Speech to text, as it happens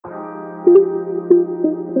Hello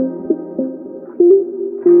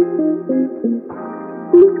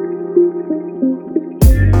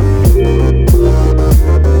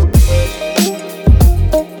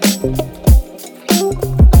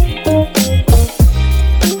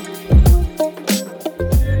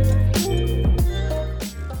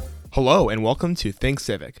and welcome to Think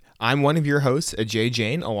Civic. I'm one of your hosts, Ajay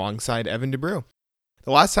Jain, alongside Evan DeBrew.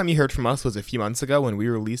 The last time you heard from us was a few months ago when we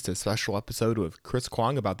released a special episode with Chris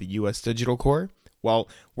Kwong about the U.S. Digital Corps. Well,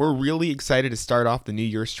 we're really excited to start off the new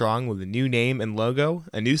year strong with a new name and logo,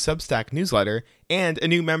 a new Substack newsletter, and a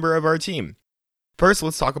new member of our team. First,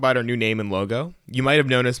 let's talk about our new name and logo. You might have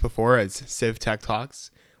known us before as Civ Tech Talks,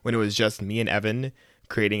 when it was just me and Evan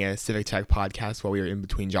creating a civic tech podcast while we were in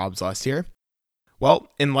between jobs last year. Well,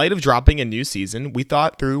 in light of dropping a new season, we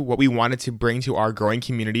thought through what we wanted to bring to our growing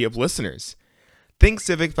community of listeners. Think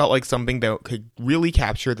Civic felt like something that could really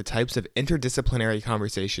capture the types of interdisciplinary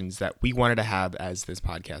conversations that we wanted to have as this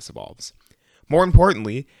podcast evolves. More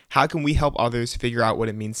importantly, how can we help others figure out what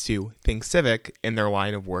it means to think civic in their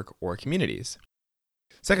line of work or communities?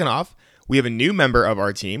 Second off, we have a new member of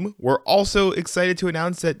our team. We're also excited to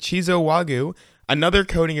announce that Chizo Wagu, another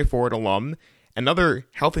Coding It Forward alum, another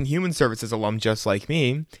Health and Human Services alum just like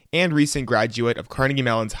me, and recent graduate of Carnegie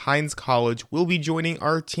Mellon's Heinz College will be joining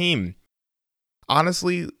our team.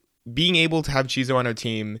 Honestly, being able to have Chizo on our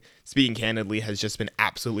team, speaking candidly, has just been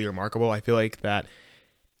absolutely remarkable. I feel like that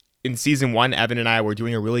in season 1, Evan and I were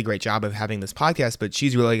doing a really great job of having this podcast, but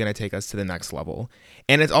she's really going to take us to the next level.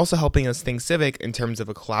 And it's also helping us think civic in terms of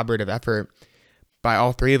a collaborative effort by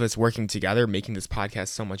all three of us working together, making this podcast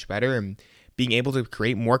so much better and being able to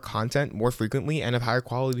create more content more frequently and of higher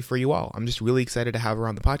quality for you all. I'm just really excited to have her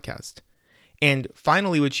on the podcast. And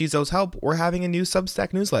finally, with Chizo's help, we're having a new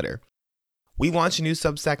Substack newsletter. We launched a new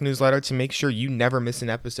Substack newsletter to make sure you never miss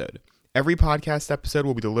an episode. Every podcast episode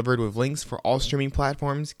will be delivered with links for all streaming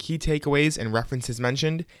platforms, key takeaways and references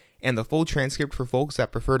mentioned, and the full transcript for folks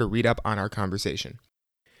that prefer to read up on our conversation.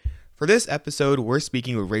 For this episode, we're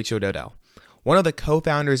speaking with Rachel Dodell, one of the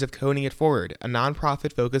co-founders of Coding It Forward, a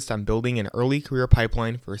nonprofit focused on building an early career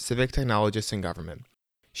pipeline for civic technologists in government.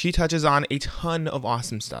 She touches on a ton of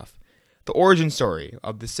awesome stuff. The origin story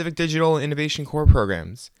of the Civic Digital and Innovation Core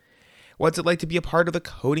programs, what's it like to be a part of the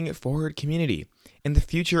Coding It Forward community, and the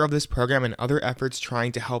future of this program and other efforts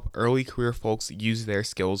trying to help early career folks use their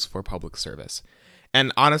skills for public service.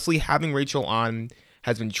 And honestly, having Rachel on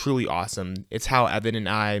has been truly awesome. It's how Evan and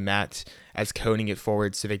I met as Coding It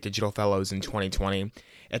Forward Civic Digital Fellows in 2020.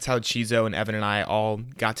 It's how Chizo and Evan and I all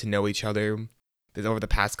got to know each other over the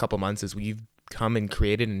past couple months as we've come and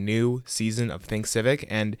created a new season of Think Civic,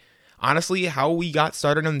 and honestly, how we got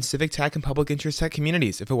started in the civic tech and public interest tech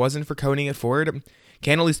communities. If it wasn't for Coding It Forward,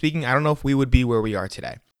 candidly speaking, I don't know if we would be where we are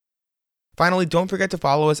today. Finally, don't forget to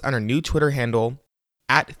follow us on our new Twitter handle,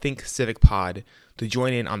 @ThinkCivicPod, to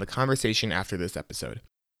join in on the conversation after this episode.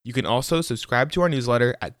 You can also subscribe to our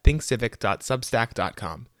newsletter at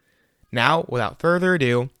thinkcivic.substack.com. Now, without further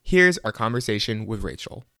ado, here's our conversation with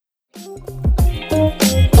Rachel.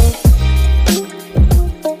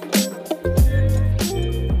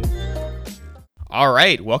 All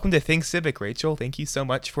right, welcome to Think Civic, Rachel. Thank you so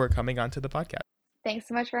much for coming onto the podcast. Thanks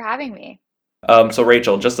so much for having me. So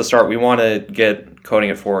Rachel, just to start, we want to get Coding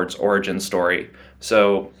It Forward's origin story.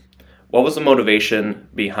 So what was the motivation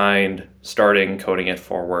behind starting Coding It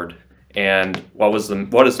Forward, and what is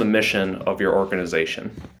the mission of your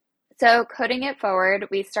organization? So Coding It Forward,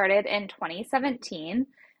 we started in 2017,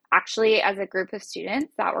 actually as a group of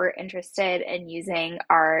students that were interested in using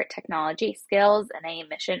our technology skills in a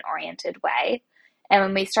mission-oriented way. And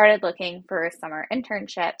when we started looking for summer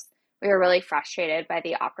internships, we were really frustrated by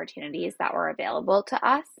the opportunities that were available to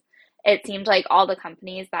us. It seemed like all the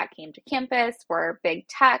companies that came to campus were big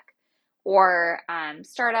tech or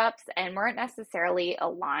startups and weren't necessarily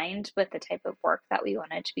aligned with the type of work that we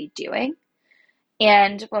wanted to be doing.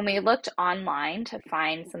 And when we looked online to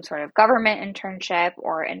find some sort of government internship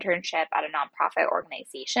or internship at a nonprofit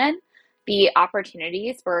organization, the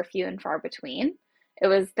opportunities were few and far between. It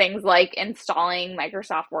was things like installing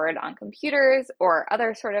Microsoft Word on computers or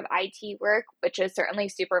other sort of IT work, which is certainly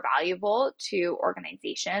super valuable to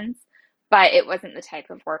organizations, but it wasn't the type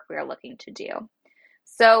of work we were looking to do.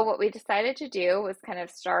 So what we decided to do was kind of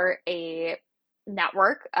start a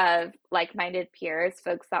network of like-minded peers,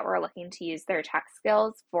 folks that were looking to use their tech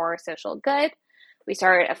skills for social good. We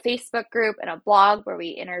started a Facebook group and a blog where we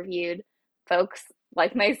interviewed folks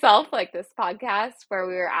like myself, like this podcast, where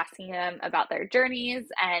we were asking them about their journeys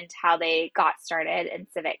and how they got started in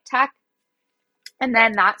civic tech. And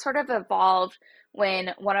then that sort of evolved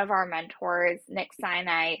when one of our mentors, Nick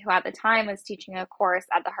Sinai, who at the time was teaching a course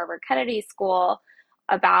at the Harvard Kennedy School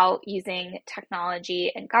about using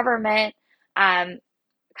technology in government,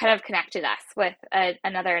 kind of connected us with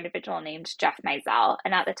another individual named Jeff Mizell.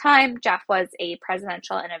 And at the time, Jeff was a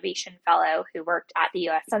Presidential Innovation Fellow who worked at the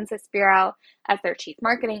US Census Bureau as their Chief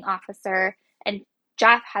Marketing Officer. And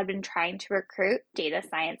Jeff had been trying to recruit data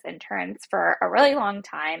science interns for a really long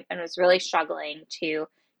time and was really struggling to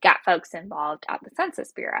get folks involved at the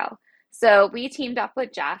Census Bureau. So we teamed up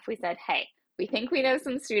with Jeff. We said, hey, we think we know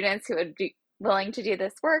some students who would be willing to do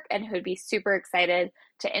this work and who would be super excited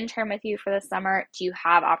to intern with you for the summer. Do you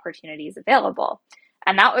have opportunities available?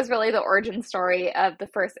 And that was really the origin story of the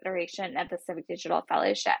first iteration of the Civic Digital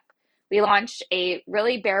Fellowship. We launched a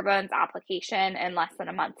really bare bones application in less than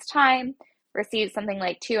a month's time, received something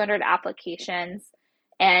like 200 applications,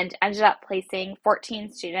 and ended up placing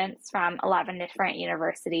 14 students from 11 different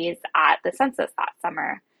universities at the census that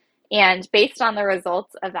summer. And based on the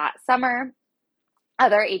results of that summer,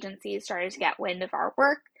 other agencies started to get wind of our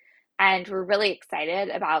work, and we're really excited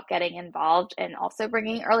about getting involved and also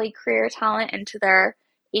bringing early career talent into their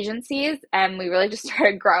agencies. And we really just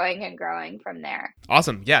started growing and growing from there.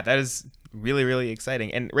 Awesome. Yeah, that is really, really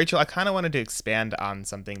exciting. And Rachel, I kind of wanted to expand on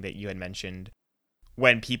something that you had mentioned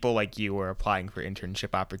when people like you were applying for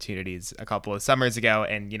internship opportunities a couple of summers ago.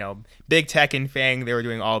 And, big tech and FANG, they were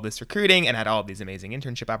doing all this recruiting and had all of these amazing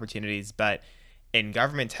internship opportunities. But in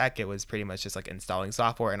government tech, it was pretty much just like installing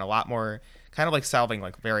software and a lot more kind of like solving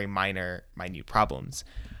like very minute problems.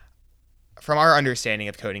 From our understanding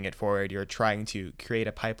of Coding It Forward, you're trying to create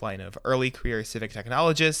a pipeline of early career civic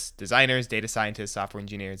technologists, designers, data scientists, software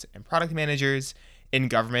engineers, and product managers in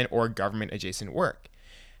government or government adjacent work.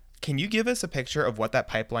 Can you give us a picture of what that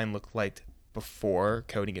pipeline looked like before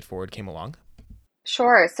Coding It Forward came along?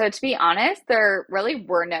 Sure. So to be honest, there really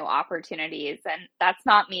were no opportunities. And that's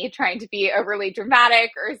not me trying to be overly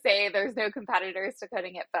dramatic or say there's no competitors to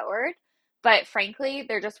Coding It Forward. But frankly,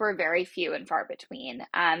 there just were very few and far between.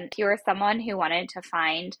 If you were someone who wanted to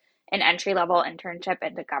find an entry-level internship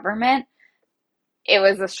into government, it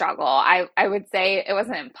was a struggle. I would say it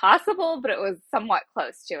wasn't impossible, but it was somewhat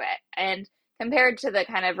close to it. And compared to the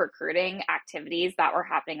kind of recruiting activities that were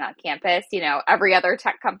happening on campus, every other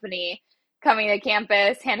tech company coming to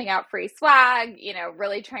campus, handing out free swag,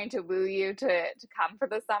 really trying to woo you to come for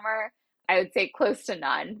the summer, I would say close to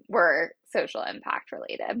none were social impact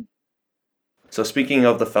related. So speaking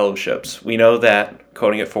of the fellowships, we know that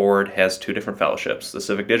Coding It Forward has two different fellowships, the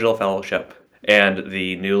Civic Digital Fellowship and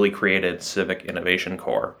the newly created Civic Innovation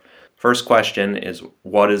Corps. First question is,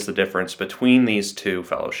 what is the difference between these two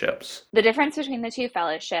fellowships? The difference between the two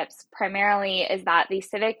fellowships primarily is that the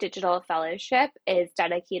Civic Digital Fellowship is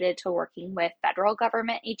dedicated to working with federal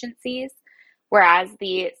government agencies, whereas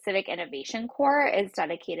the Civic Innovation Corps is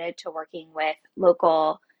dedicated to working with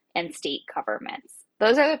local and state governments.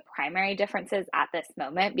 Those are the primary differences at this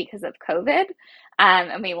moment because of COVID.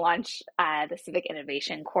 And we launched the Civic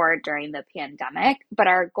Innovation Corps during the pandemic, but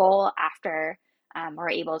our goal after we're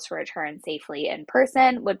able to return safely in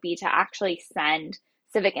person would be to actually send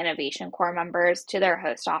Civic Innovation Corps members to their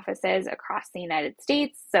host offices across the United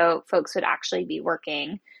States. So folks would actually be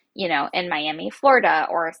working, in Miami, Florida,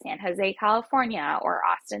 or San Jose, California, or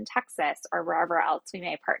Austin, Texas, or wherever else we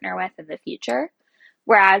may partner with in the future.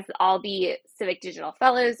 Whereas all the Civic Digital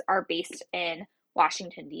Fellows are based in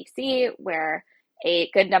Washington, D.C., where a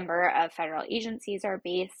good number of federal agencies are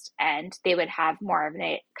based, and they would have more of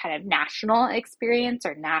a kind of national experience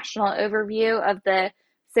or national overview of the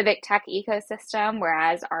civic tech ecosystem,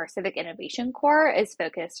 whereas our Civic Innovation Corps is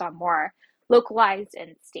focused on more localized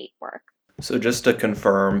and state work. So just to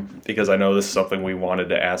confirm, because I know this is something we wanted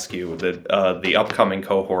to ask you, that the upcoming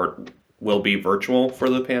cohort will be virtual for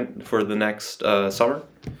the next summer?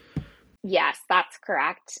 Yes, that's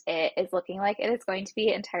correct. It is looking like it is going to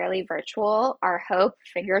be entirely virtual. Our hope,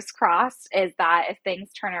 fingers crossed, is that if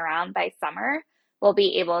things turn around by summer, we'll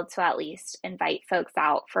be able to at least invite folks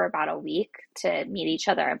out for about a week to meet each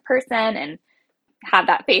other in person and have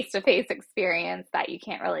that face-to-face experience that you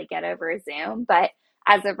can't really get over Zoom. But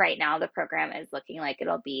as of right now, the program is looking like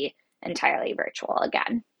it'll be entirely virtual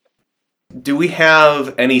again. Do we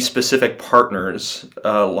have any specific partners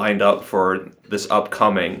lined up for this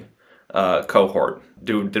upcoming cohort?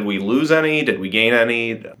 Did we lose any? Did we gain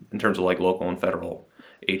any in terms of like local and federal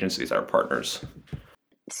agencies that are partners?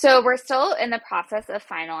 So we're still in the process of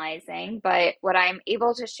finalizing, but what I'm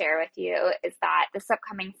able to share with you is that this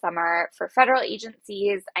upcoming summer for federal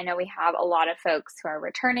agencies, I know we have a lot of folks who are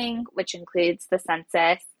returning, which includes the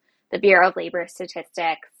Census, the Bureau of Labor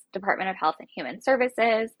Statistics, Department of Health and Human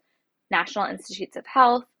Services, National Institutes of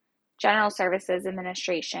Health, General Services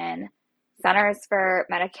Administration, Centers for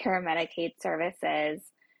Medicare and Medicaid Services,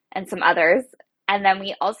 and some others. And then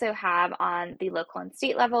we also have on the local and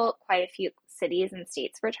state level quite a few cities and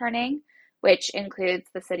states returning, which includes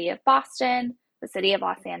the city of Boston, the city of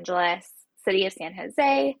Los Angeles, city of San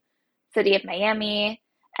Jose, city of Miami,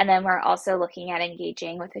 and then we're also looking at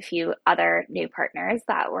engaging with a few other new partners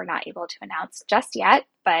that we're not able to announce just yet,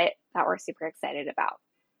 but that we're super excited about.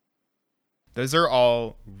 Those are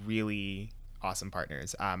all really awesome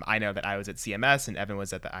partners. I know that I was at CMS and Evan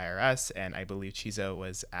was at the IRS, and I believe Chizo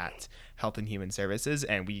was at Health and Human Services,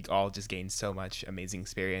 and we all just gained so much amazing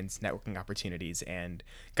experience, networking opportunities, and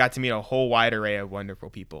got to meet a whole wide array of wonderful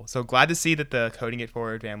people. So glad to see that the Coding It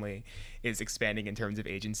Forward family is expanding in terms of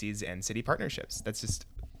agencies and city partnerships. That's just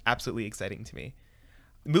absolutely exciting to me.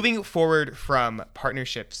 Moving forward from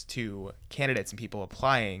partnerships to candidates and people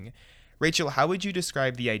applying, Rachel, how would you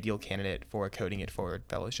describe the ideal candidate for a Coding It Forward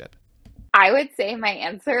fellowship? I would say my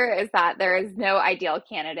answer is that there is no ideal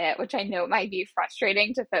candidate, which I know might be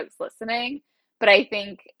frustrating to folks listening. But I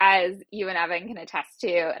think, as you and Evan can attest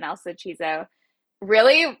to, and also Chizo,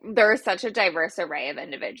 really there's such a diverse array of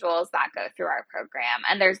individuals that go through our program.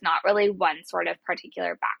 And there's not really one sort of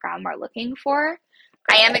particular background we're looking for.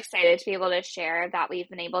 I am excited to be able to share that we've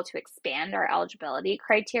been able to expand our eligibility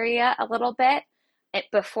criteria a little bit.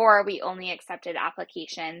 Before, we only accepted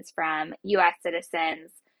applications from U.S.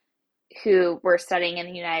 citizens who were studying in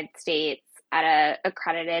the United States at an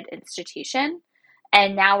accredited institution.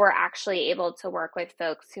 And now we're actually able to work with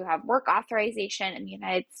folks who have work authorization in the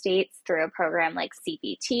United States through a program like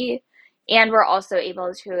CPT. And we're also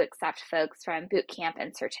able to accept folks from boot camp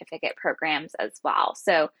and certificate programs as well.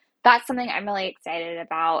 So that's something I'm really excited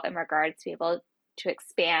about in regards to be able to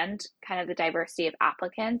expand kind of the diversity of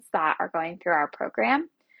applicants that are going through our program.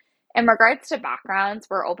 In regards to backgrounds,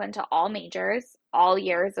 we're open to all majors, all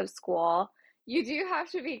years of school. You do have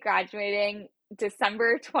to be graduating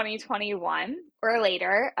December 2021 or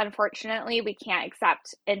later. Unfortunately, we can't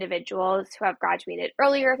accept individuals who have graduated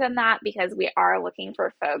earlier than that because we are looking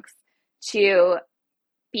for folks to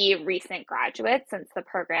be recent graduates since the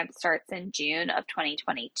program starts in June of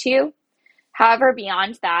 2022. However,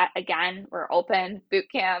 beyond that, again, we're open, boot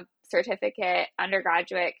camp, certificate,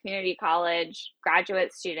 undergraduate, community college,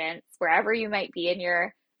 graduate students, wherever you might be in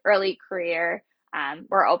your early career,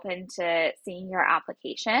 we're open to seeing your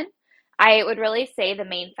application. I would really say the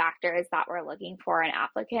main factors that we're looking for in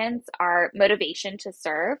applicants are motivation to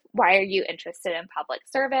serve. Why are you interested in public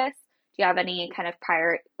service? Do you have any kind of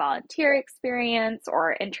prior volunteer experience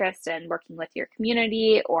or interest in working with your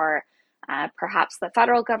community or perhaps the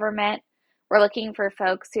federal government? We're looking for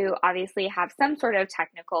folks who obviously have some sort of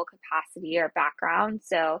technical capacity or background.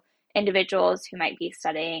 So individuals who might be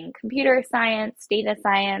studying computer science, data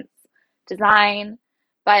science, design,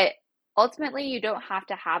 but ultimately you don't have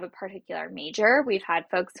to have a particular major. We've had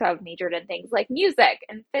folks who have majored in things like music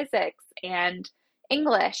and physics and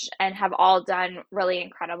English and have all done really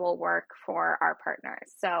incredible work for our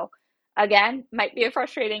partners. So again, might be a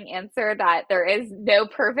frustrating answer that there is no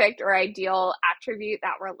perfect or ideal attribute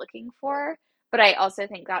that we're looking for. But I also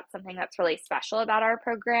think that's something that's really special about our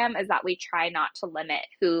program is that we try not to limit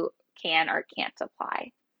who can or can't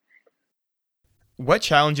apply. What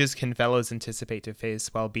challenges can fellows anticipate to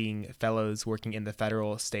face while being fellows working in the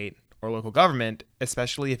federal, state, or local government,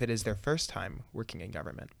 especially if it is their first time working in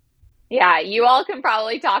government? Yeah, you all can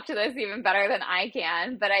probably talk to this even better than I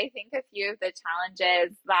can, but I think a few of the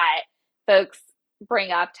challenges that folks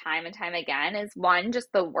bring up time and time again is one,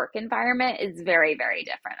 just the work environment is very, very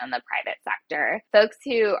different in the private sector. Folks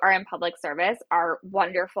who are in public service are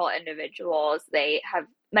wonderful individuals.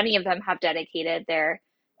 Many of them have dedicated their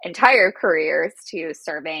entire careers to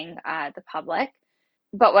serving the public.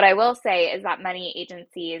 But what I will say is that many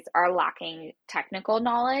agencies are lacking technical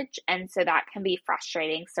knowledge. And so that can be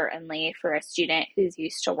frustrating, certainly, for a student who's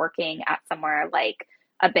used to working at somewhere like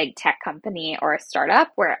a big tech company or a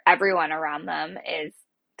startup where everyone around them is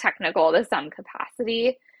technical to some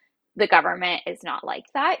capacity. The government is not like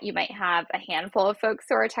that. You might have a handful of folks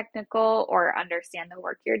who are technical or understand the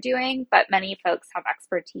work you're doing, but many folks have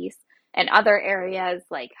expertise in other areas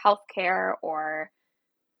like healthcare or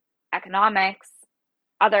economics,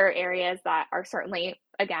 other areas that are certainly,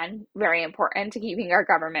 again, very important to keeping our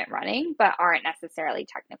government running, but aren't necessarily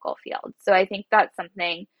technical fields. So I think that's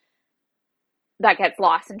something that gets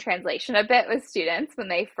lost in translation a bit with students when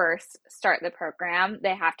they first start the program.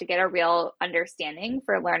 They have to get a real understanding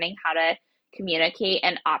for learning how to communicate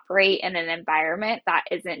and operate in an environment that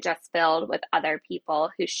isn't just filled with other people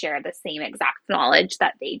who share the same exact knowledge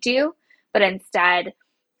that they do, but instead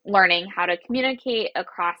learning how to communicate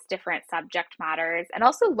across different subject matters, and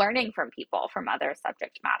also learning from people from other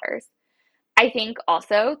subject matters. I think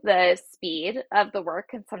also the speed of the work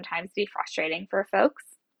can sometimes be frustrating for folks.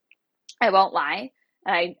 I won't lie.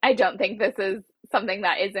 I don't think this is something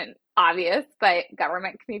that isn't obvious, but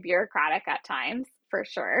government can be bureaucratic at times, for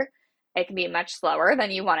sure. It can be much slower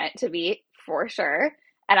than you want it to be, for sure.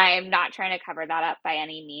 And I am not trying to cover that up by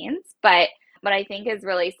any means. But what I think is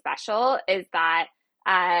really special is that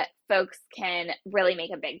folks can really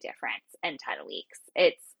make a big difference in 10 weeks.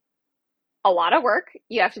 It's a lot of work.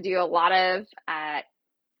 You have to do a lot of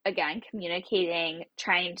again, communicating,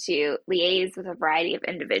 trying to liaise with a variety of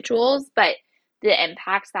individuals, but the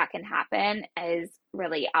impact that can happen is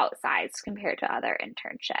really outsized compared to other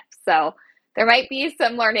internships. So there might be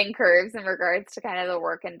some learning curves in regards to kind of the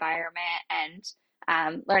work environment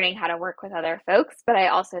and learning how to work with other folks, but I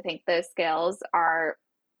also think those skills are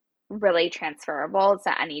really transferable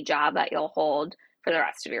to any job that you'll hold for the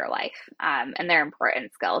rest of your life. And they're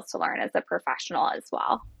important skills to learn as a professional as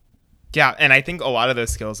well. Yeah, and I think a lot of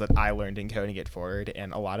those skills that I learned in Coding It Forward,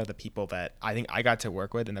 and a lot of the people that I think I got to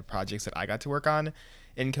work with and the projects that I got to work on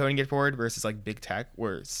in Coding It Forward versus like big tech,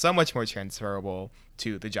 were so much more transferable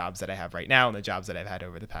to the jobs that I have right now and the jobs that I've had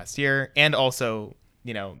over the past year. And also,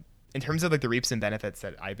 you know, in terms of like the reaps and benefits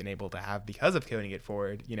that I've been able to have because of Coding It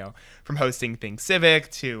Forward, you know, from hosting Think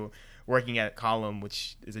Civic to working at Column,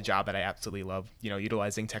 which is a job that I absolutely love, you know,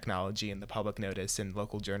 utilizing technology in the public notice and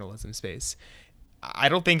local journalism space. I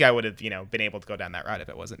don't think I would have, you know, been able to go down that route if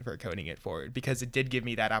it wasn't for Coding It Forward, because it did give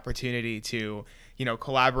me that opportunity to, you know,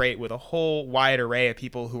 collaborate with a whole wide array of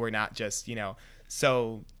people who were not just, you know,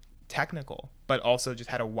 so technical, but also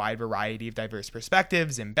just had a wide variety of diverse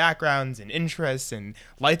perspectives and backgrounds and interests and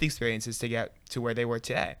life experiences to get to where they were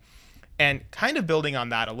today. And kind of building on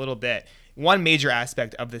that a little bit, one major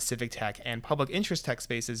aspect of the civic tech and public interest tech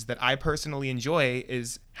spaces that I personally enjoy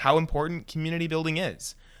is how important community building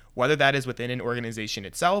is, whether that is within an organization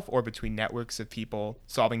itself or between networks of people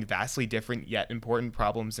solving vastly different yet important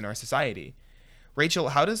problems in our society. Rachel,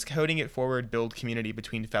 how does Coding It Forward build community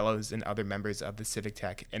between fellows and other members of the civic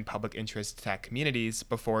tech and public interest tech communities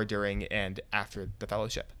before, during, and after the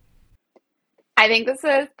fellowship? I think this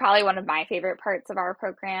is probably one of my favorite parts of our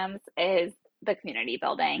programs is the community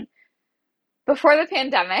building. Before the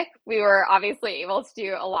pandemic, we were obviously able to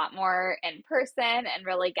do a lot more in person and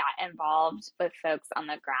really get involved with folks on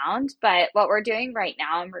the ground. But what we're doing right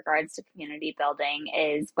now in regards to community building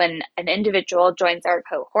is when an individual joins our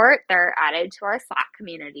cohort, they're added to our Slack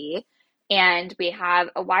community. And we have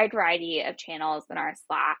a wide variety of channels in our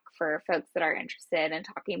Slack for folks that are interested in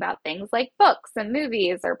talking about things like books and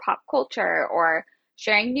movies or pop culture or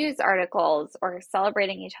sharing news articles or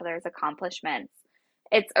celebrating each other's accomplishments.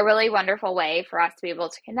 It's a really wonderful way for us to be able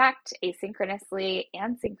to connect asynchronously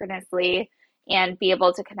and synchronously and be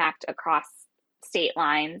able to connect across state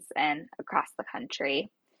lines and across the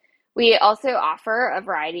country. We also offer a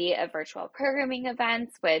variety of virtual programming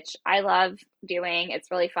events, which I love doing.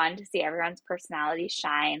 It's really fun to see everyone's personalities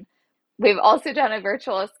shine. We've also done a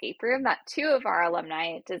virtual escape room that two of our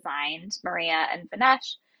alumni designed, Maria and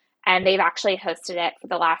Vinesh, and they've actually hosted it for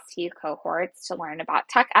the last few cohorts to learn about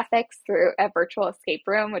tech ethics through a virtual escape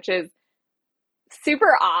room, which is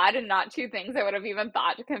super odd and not two things I would have even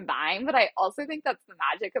thought to combine. But I also think that's the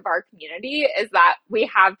magic of our community is that we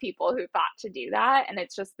have people who thought to do that. And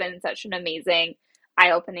it's just been such an amazing,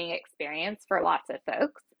 eye-opening experience for lots of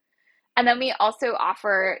folks. And then we also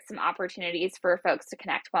offer some opportunities for folks to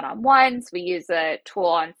connect one-on-one. So we use a tool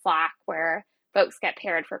on Slack where folks get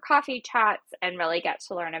paired for coffee chats and really get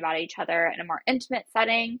to learn about each other in a more intimate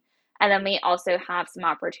setting. And then we also have some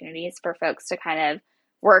opportunities for folks to kind of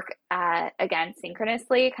work, again,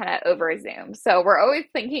 synchronously, kind of over Zoom. So we're always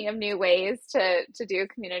thinking of new ways to do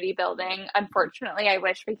community building. Unfortunately, I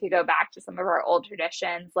wish we could go back to some of our old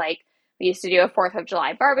traditions. Like we used to do a 4th of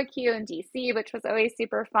July barbecue in DC, which was always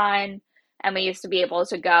super fun. And we used to be able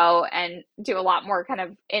to go and do a lot more kind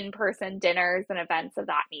of in-person dinners and events of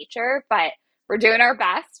that nature. But we're doing our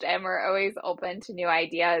best and we're always open to new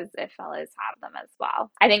ideas if fellows have them as well.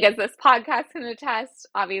 I think as this podcast can attest,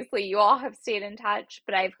 obviously you all have stayed in touch,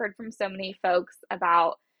 but I've heard from so many folks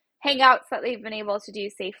about hangouts that they've been able to do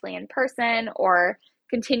safely in person or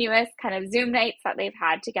continuous kind of Zoom nights that they've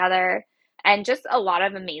had together, and just a lot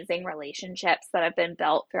of amazing relationships that have been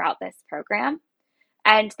built throughout this program.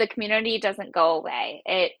 And the community doesn't go away.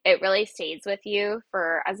 It really stays with you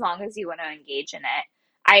for as long as you want to engage in it.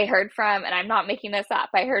 I heard from, and I'm not making this up,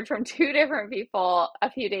 I heard from 2 different people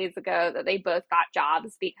a few days ago that they both got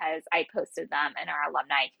jobs because I posted them in our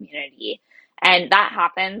alumni community. And that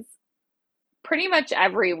happens pretty much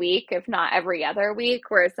every week, if not every other week,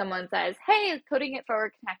 where someone says, hey, Coding It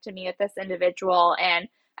Forward connected me with this individual and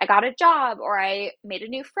I got a job, or I made a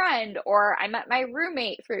new friend, or I met my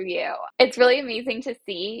roommate through you. It's really amazing to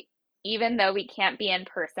see, even though we can't be in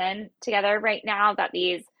person together right now, that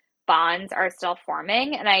these bonds are still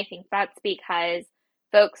forming. And I think that's because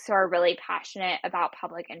folks who are really passionate about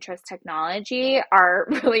public interest technology are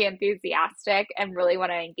really enthusiastic and really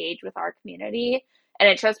want to engage with our community. And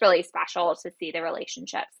it's just really special to see the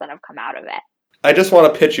relationships that have come out of it. I just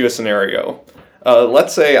want to pitch you a scenario.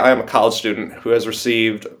 Let's say I'm a college student who has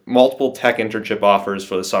received multiple tech internship offers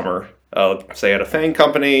for the summer, say at a FANG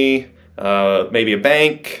company, maybe a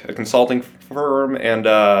bank, a consulting firm, and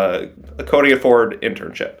a Coding It Forward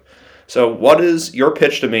internship. So what is your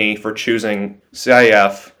pitch to me for choosing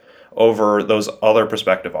CIF over those other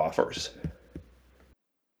prospective offers?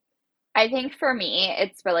 I think for me,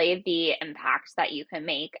 it's really the impact that you can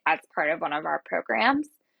make as part of one of our programs.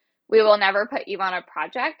 We will never put you on a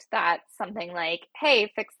project that's something like,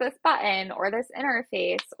 hey, fix this button or this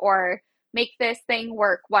interface or make this thing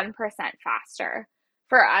work 1% faster.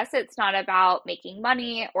 For us, it's not about making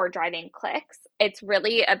money or driving clicks. It's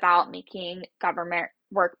really about making government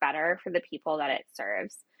work better for the people that it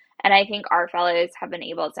serves. And I think our fellows have been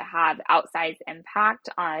able to have outsized impact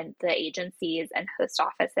on the agencies and host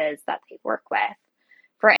offices that they work with.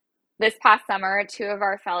 For this past summer, 2 of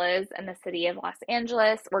our fellows in the city of Los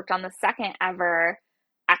Angeles worked on the second ever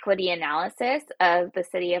equity analysis of the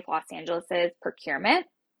city of Los Angeles's procurement.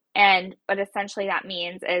 And what essentially that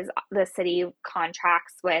means is the city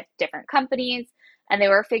contracts with different companies, and they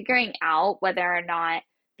were figuring out whether or not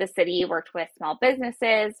the city worked with small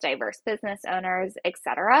businesses, diverse business owners,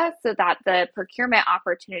 etc., so that the procurement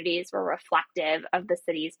opportunities were reflective of the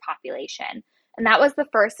city's population. And that was the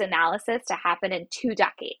first analysis to happen in 2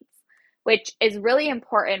 decades, which is really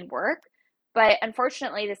important work. But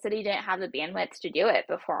unfortunately, the city didn't have the bandwidth to do it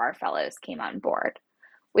before our fellows came on board.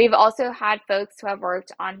 We've also had folks who have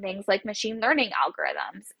worked on things like machine learning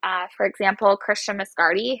algorithms. For example, Christian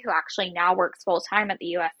Mascardi, who actually now works full-time at the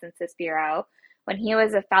U.S. Census Bureau, when he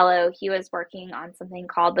was a fellow, he was working on something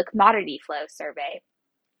called the Commodity Flow Survey,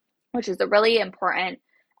 which is a really important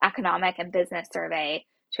economic and business survey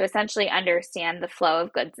to essentially understand the flow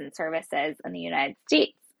of goods and services in the United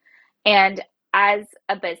States. And as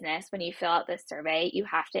a business, when you fill out this survey, you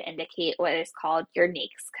have to indicate what is called your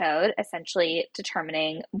NAICS code, essentially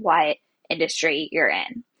determining what industry you're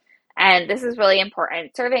in. And this is really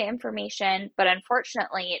important survey information, but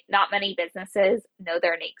unfortunately, not many businesses know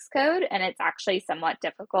their NAICS code, and it's actually somewhat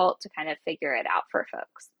difficult to kind of figure it out for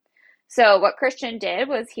folks. So what Christian did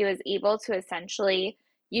was he was able to essentially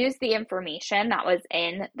use the information that was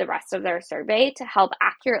in the rest of their survey to help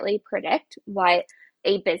accurately predict what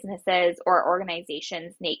a business's or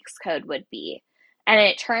organization's NAICS code would be. And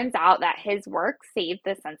it turns out that his work saved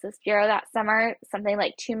the Census Bureau that summer something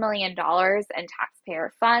like $2 million in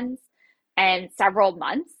taxpayer funds and several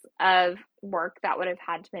months of work that would have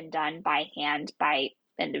had to been done by hand by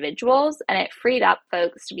individuals. And it freed up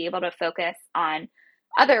folks to be able to focus on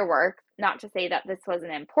other work, not to say that this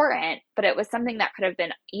wasn't important, but it was something that could have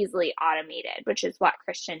been easily automated, which is what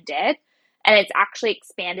Christian did. And it's actually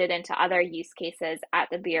expanded into other use cases at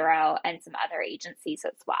the Bureau and some other agencies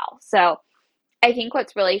as well. So I think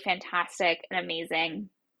what's really fantastic and amazing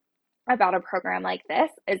about a program like this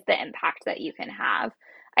is the impact that you can have.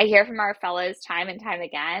 I hear from our fellows time and time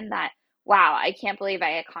again that, wow, I can't believe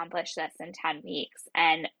I accomplished this in 10 weeks.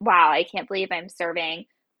 And wow, I can't believe I'm serving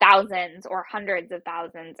thousands or hundreds of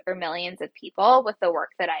thousands or millions of people with the work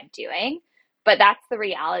that I'm doing. But that's the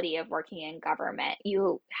reality of working in government.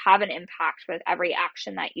 You have an impact with every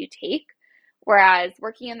action that you take. Whereas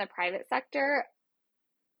working in the private sector,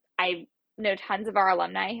 I know tons of our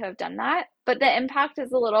alumni who have done that, but the impact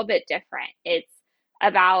is a little bit different. It's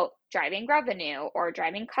about driving revenue or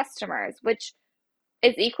driving customers, which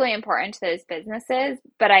is equally important to those businesses.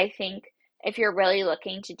 But I think if you're really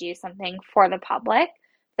looking to do something for the public,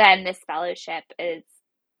 then this fellowship is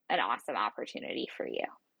an awesome opportunity for you.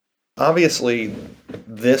 Obviously,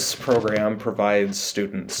 this program provides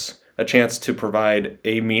students a chance to provide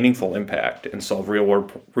a meaningful impact and solve real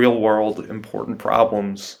world important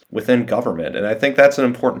problems within government. And I think that's an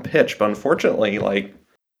important pitch. But unfortunately, like,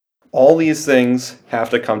 all these things have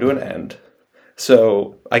to come to an end.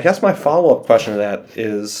 So I guess my follow-up question to that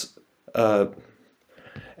is,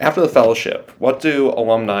 after the fellowship, what do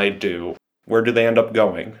alumni do? Where do they end up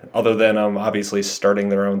going, other than obviously starting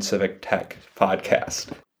their own civic tech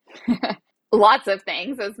podcast? Lots of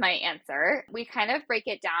things is my answer. We kind of break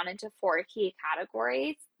it down into 4 key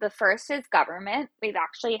categories. The first is government. We've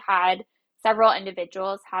actually had several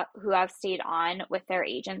individuals who have stayed on with their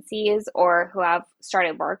agencies or who have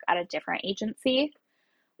started work at a different agency.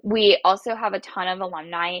 We also have a ton of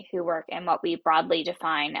alumni who work in what we broadly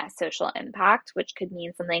define as social impact, which could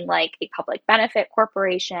mean something like a public benefit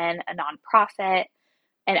corporation, a nonprofit,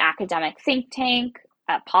 an academic think tank,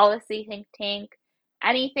 a policy think tank.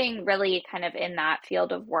 Anything really kind of in that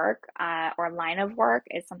field of work or line of work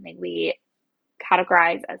is something we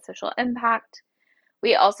categorize as social impact.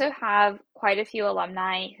 We also have quite a few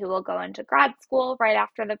alumni who will go into grad school right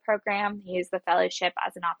after the program, use the fellowship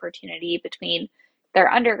as an opportunity between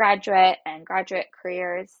their undergraduate and graduate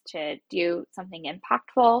careers to do something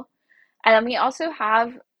impactful. And then we also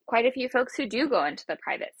have quite a few folks who do go into the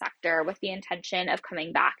private sector with the intention of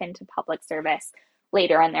coming back into public service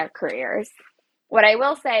later in their careers. What I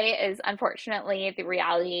will say is, unfortunately, the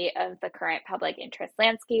reality of the current public interest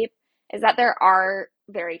landscape is that there are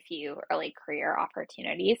very few early career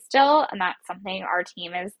opportunities still, and that's something our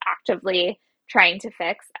team is actively trying to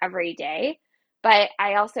fix every day. But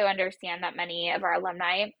I also understand that many of our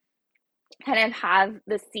alumni kind of have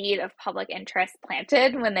the seed of public interest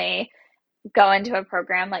planted when they go into a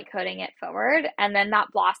program like Coding It Forward, and then that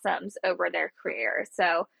blossoms over their career.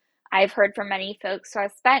 So I've heard from many folks who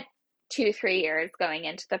have spent 2-3 years going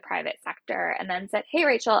into the private sector and then said, hey,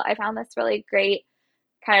 Rachel, I found this really great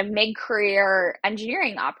kind of mid-career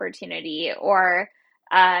engineering opportunity or,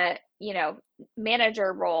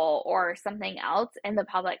 manager role or something else in the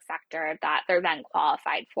public sector that they're then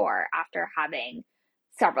qualified for after having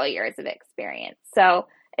several years of experience. So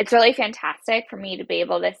it's really fantastic for me to be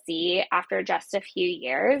able to see after just a few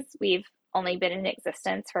years, we've only been in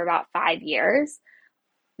existence for about 5 years,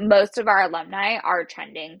 most of our alumni are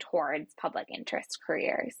trending towards public interest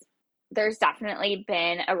careers. There's definitely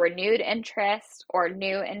been a renewed interest or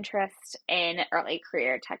new interest in early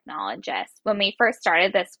career technologists. When we first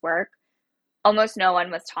started this work, almost no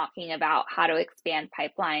one was talking about how to expand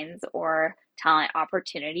pipelines or talent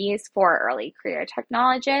opportunities for early career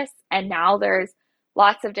technologists. And now there's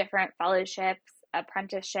lots of different fellowships,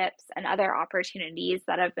 apprenticeships, and other opportunities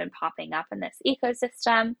that have been popping up in this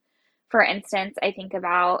ecosystem. For instance, I think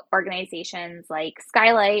about organizations like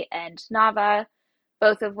Skylight and Nava,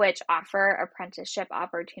 both of which offer apprenticeship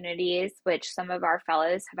opportunities, which some of our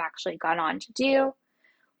fellows have actually gone on to do.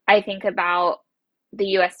 I think about the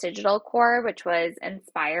US Digital Corps, which was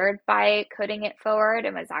inspired by Coding It Forward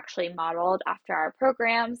and was actually modeled after our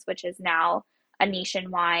programs, which is now a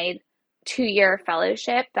nationwide 2-year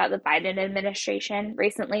fellowship that the Biden administration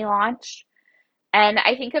recently launched. And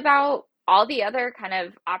I think about all the other kind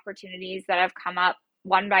of opportunities that have come up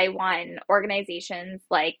one by one, organizations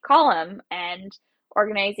like Column and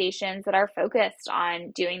organizations that are focused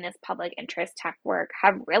on doing this public interest tech work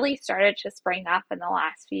have really started to spring up in the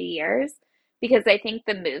last few years, because I think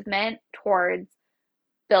the movement towards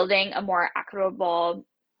building a more equitable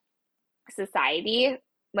society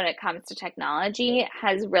when it comes to technology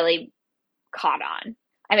has really caught on.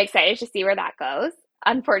 I'm excited to see where that goes.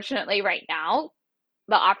 Unfortunately, right now,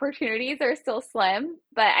 the opportunities are still slim,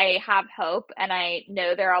 but I have hope, and I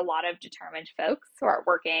know there are a lot of determined folks who are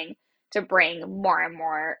working to bring more and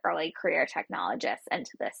more early career technologists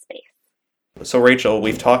into this space. So Rachel,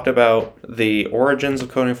 we've talked about the origins of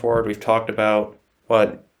Coding Forward. We've talked about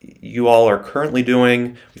what you all are currently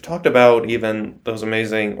doing. We've talked about even those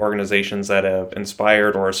amazing organizations that have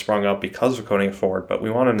inspired or sprung up because of Coding It Forward. But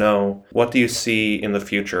we want to know, what do you see in the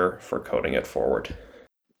future for Coding It Forward?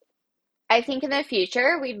 I think in the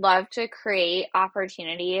future, we'd love to create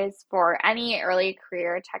opportunities for any early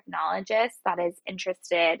career technologist that is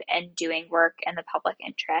interested in doing work in the public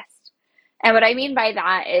interest. And what I mean by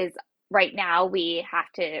that is right now we have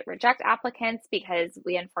to reject applicants because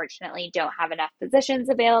we unfortunately don't have enough positions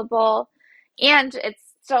available. And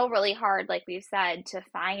it's still really hard, like we've said, to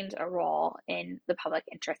find a role in the public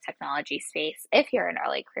interest technology space if you're an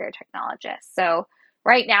early career technologist. So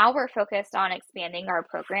right now, we're focused on expanding our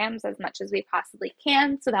programs as much as we possibly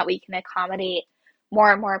can so that we can accommodate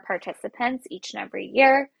more and more participants each and every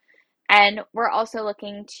year. And we're also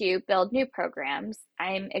looking to build new programs.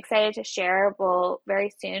 I'm excited to share we'll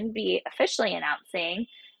very soon be officially announcing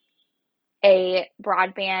a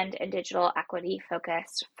broadband and digital equity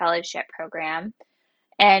focused fellowship program.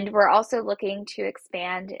 And we're also looking to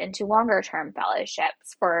expand into longer term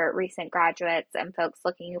fellowships for recent graduates and folks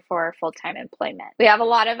looking for full-time employment. We have a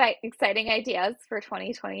lot of exciting ideas for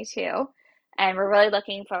 2022, and we're really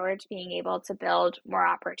looking forward to being able to build more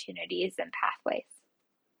opportunities and pathways.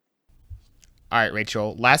 All right,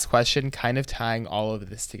 Rachel, last question, kind of tying all of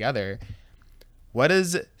this together. What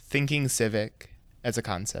does thinking civic as a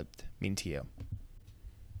concept mean to you?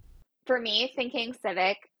 For me, thinking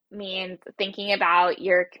civic means thinking about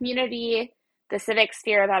your community, the civic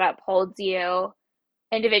sphere that upholds you,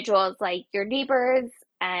 individuals like your neighbors,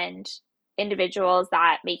 and individuals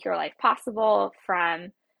that make your life possible,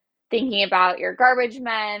 from thinking about your garbage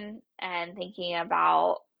men and thinking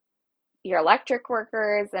about your electric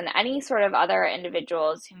workers and any sort of other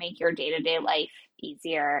individuals who make your day-to-day life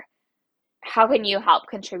easier. How can you help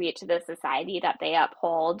contribute to the society that they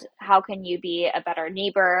uphold? How can you be a better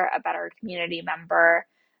neighbor, a better community member,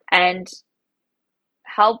 and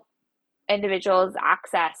help individuals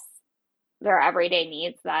access their everyday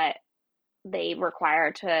needs that they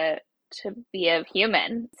require to be a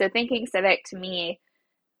human? So thinking civic to me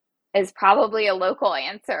is probably a local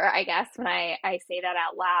answer, I guess, when I say that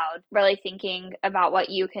out loud. Really thinking about what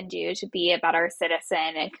you can do to be a better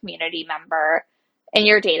citizen and community member in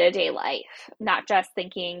your day-to-day life, not just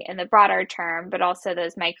thinking in the broader term, but also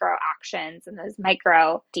those micro actions and those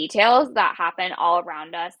micro details that happen all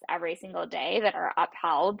around us every single day that are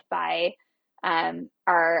upheld by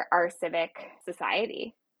our civic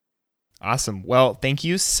society. Awesome. Well, thank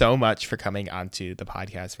you so much for coming onto the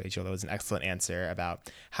podcast, Rachel. That was an excellent answer about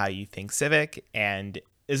how you think civic. And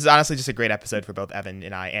this is honestly just a great episode for both Evan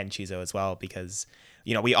and I, and Chizo as well, because,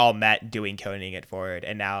 you know, we all met doing Coding It Forward.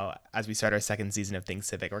 And now as we start our second season of Think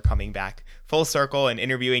Civic, we're coming back full circle and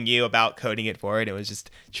interviewing you about Coding It Forward. It was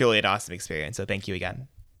just truly an awesome experience. So thank you again.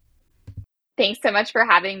 Thanks so much for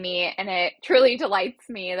having me. And it truly delights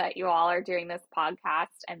me that you all are doing this podcast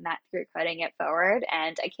and that you're Coding It Forward.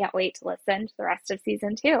 And I can't wait to listen to the rest of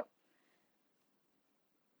season 2.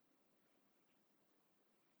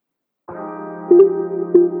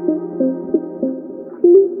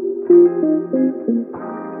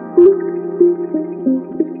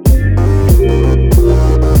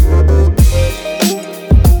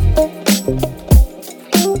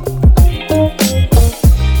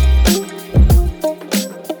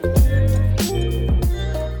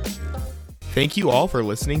 Thank you all for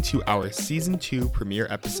listening to our Season 2 premiere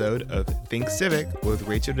episode of Think Civic with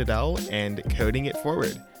Rachel Diddell and Coding It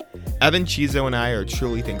Forward. Evan, Chizo, and I are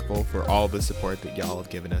truly thankful for all the support that y'all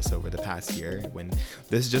have given us over the past year, when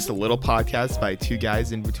this is just a little podcast by two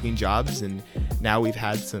guys in between jobs, and now we've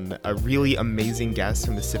had a really amazing guests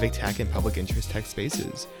from the civic tech and public interest tech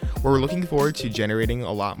spaces. We're looking forward to generating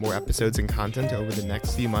a lot more episodes and content over the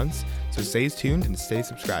next few months, so stay tuned and stay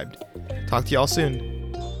subscribed. Talk to y'all soon.